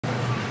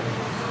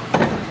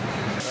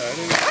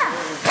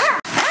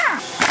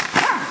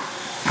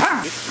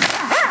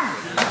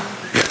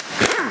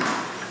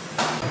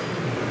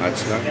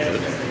That's not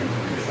good.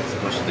 That's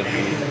supposed to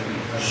be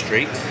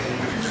straight.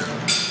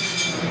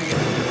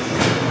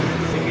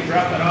 Can you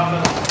drop it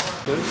off?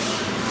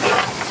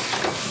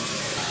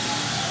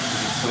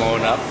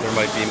 Blown up, there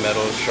might be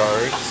metal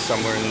shards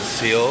somewhere in the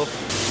seal.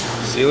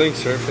 Sealing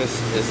surface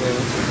isn't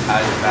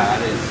as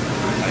bad as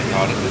I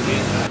thought it would be.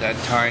 That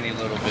tiny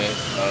little bit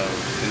of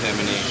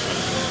contamination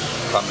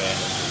will come in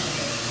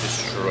and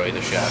destroy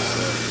the shaft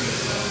seal.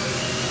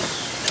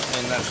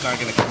 And that's not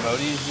going to come out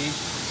easy.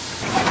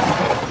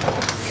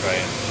 Try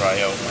and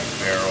pry out my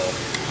barrel.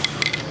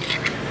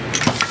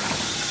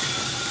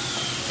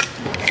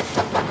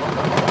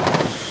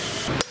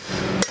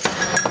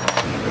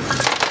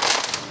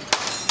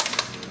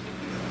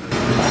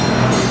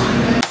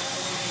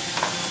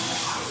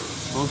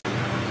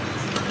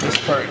 This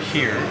part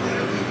here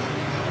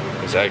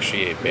is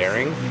actually a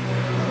bearing.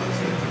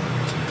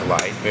 It's a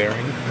glide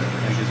bearing, I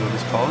think is what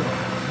it's called.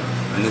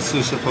 And this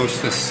is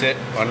supposed to sit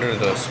under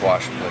the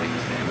swash plate.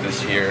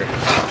 This here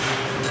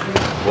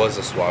was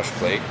a swash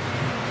plate.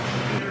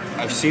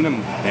 I've seen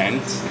them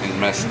bent and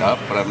messed up,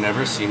 but I've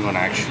never seen one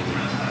actually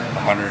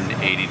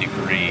 180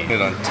 degree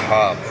it on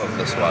top of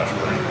the swash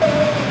plate.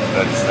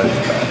 That's bad.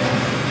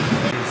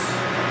 It's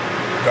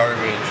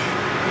garbage.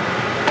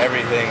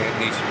 Everything that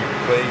needs to be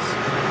replaced.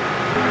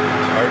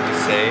 It's hard to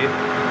say,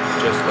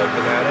 just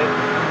looking at it,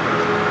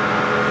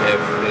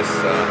 if this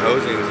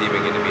hosing is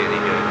even going to be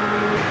any good.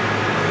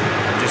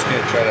 I'm just going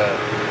to try to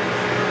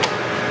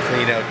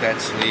clean out that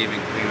sleeve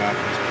and clean off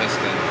this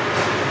piston.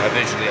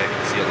 Visually I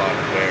can see a lot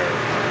of wear.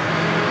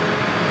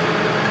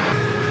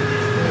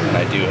 And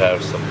I do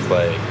have some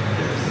flake.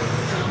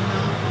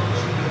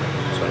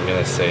 So I'm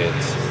going to say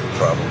it's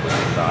probably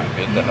not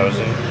good, the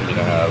housing. I'm going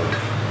to have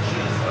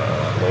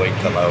Lloyd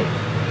come out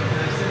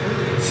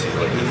and see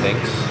what he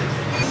thinks.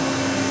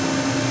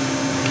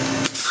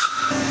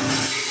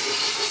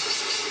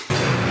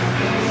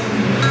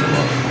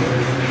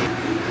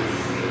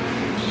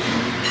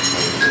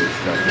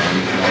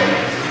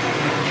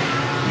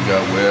 You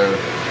got wear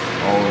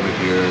all over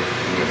here,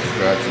 you got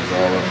scratches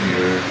all up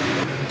here.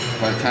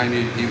 By the time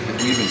if we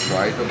even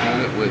tried to pull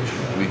it, which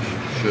we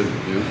shouldn't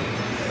do,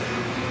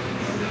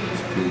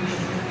 it's pooped.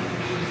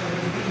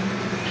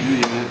 New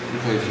unit,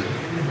 replace it.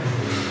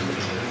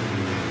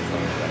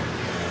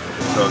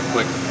 So a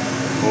quick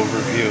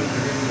overview.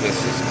 This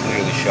is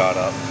clearly shot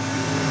up.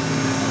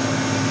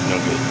 No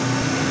good.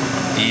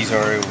 These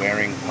are a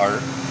wearing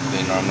part.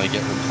 They normally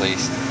get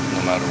replaced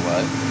no matter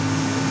what.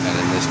 And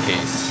in this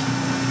case,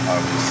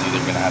 obviously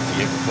they're going to have to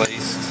get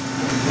replaced.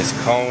 This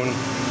cone,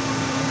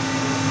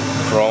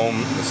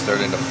 chrome is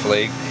starting to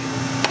flake,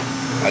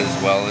 as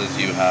well as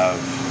you have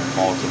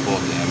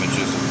multiple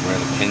damages of where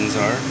the pins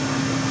are,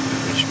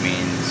 which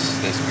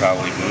means this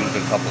probably moved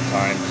a couple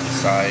times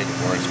inside,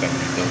 or it's been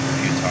rebuilt a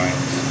few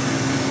times.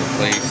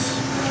 Replace.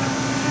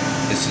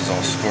 This is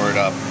all scored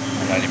up.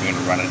 I'm not even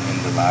going to run it in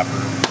the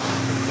lapper.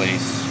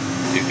 Replace.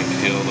 You can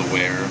feel the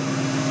wear.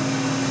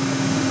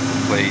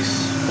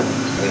 Replace.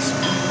 This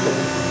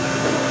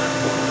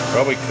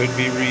probably could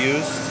be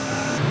reused.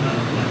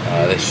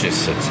 This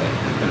just sits in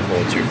and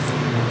holds your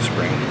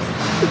spring.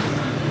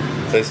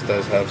 This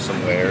does have some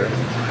wear.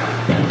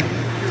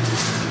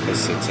 This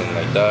sits in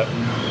like that.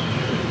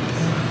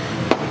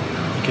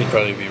 Could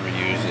probably be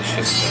reused. It's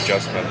just an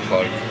adjustment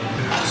plug.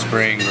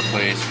 Spring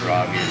replaced for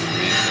obvious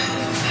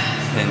reasons.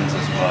 Pins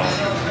as well.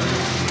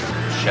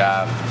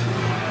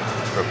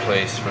 Shaft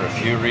replaced for a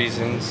few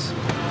reasons.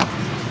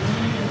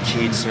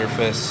 Cheat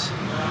surface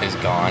is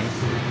gone.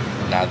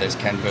 Now this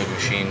can be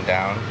machined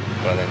down,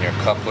 but then your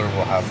coupler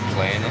will have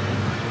play in it,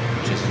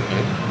 which isn't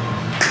good.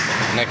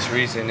 Next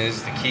reason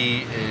is the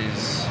key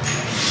is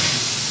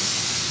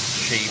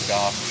shaved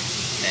off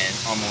and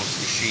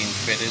almost machine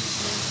fitted.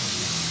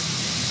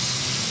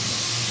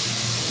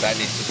 That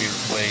needs to be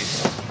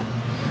replaced.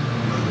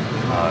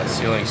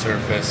 Sealing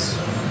surface,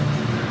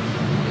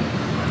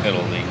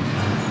 it'll leak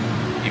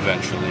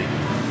eventually.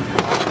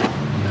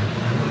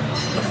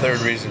 The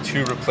third reason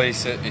to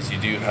replace it is you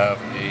do have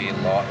a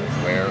lot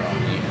of wear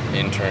on the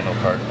internal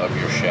part of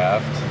your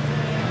shaft,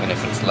 and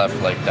if it's left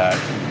like that,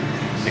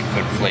 it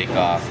could flake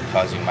off,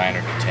 causing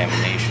minor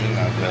contamination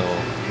that will,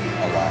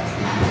 along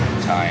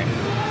time,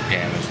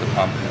 damage the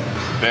pump.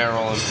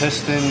 Barrel and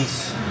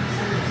pistons,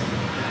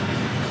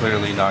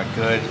 clearly not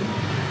good.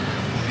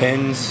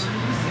 Pins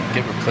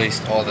get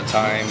replaced all the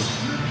time.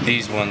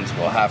 These ones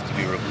will have to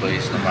be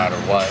replaced no matter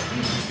what,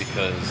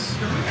 because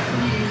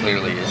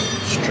clearly it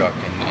struck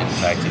and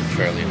impacted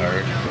fairly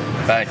hard.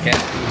 Back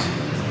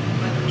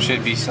end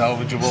should be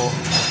salvageable.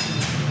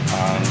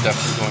 I'm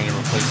definitely going to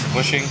replace the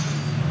bushing.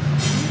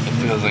 It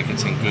feels like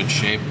it's in good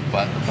shape,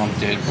 but the pump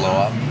did blow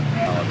up.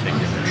 I'll take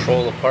the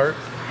control apart.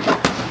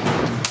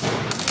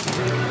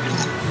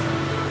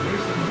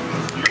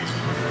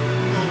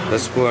 The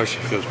squash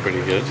feels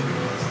pretty good.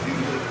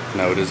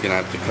 Now it is going to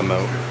have to come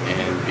out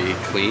and be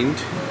cleaned,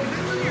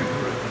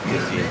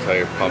 because the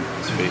entire pump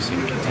is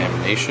facing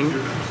contamination.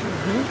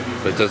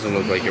 but it doesn't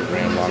look like it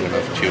ran long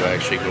enough to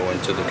actually go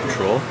into the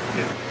control.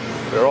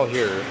 They're all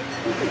here.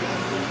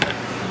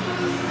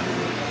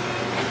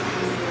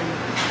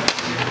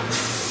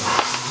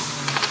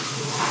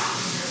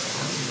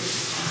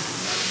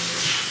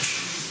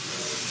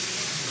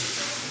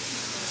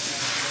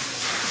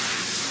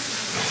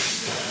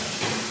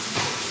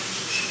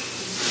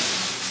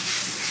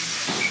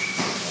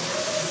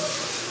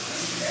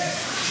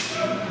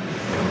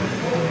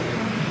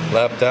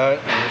 Lap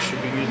that.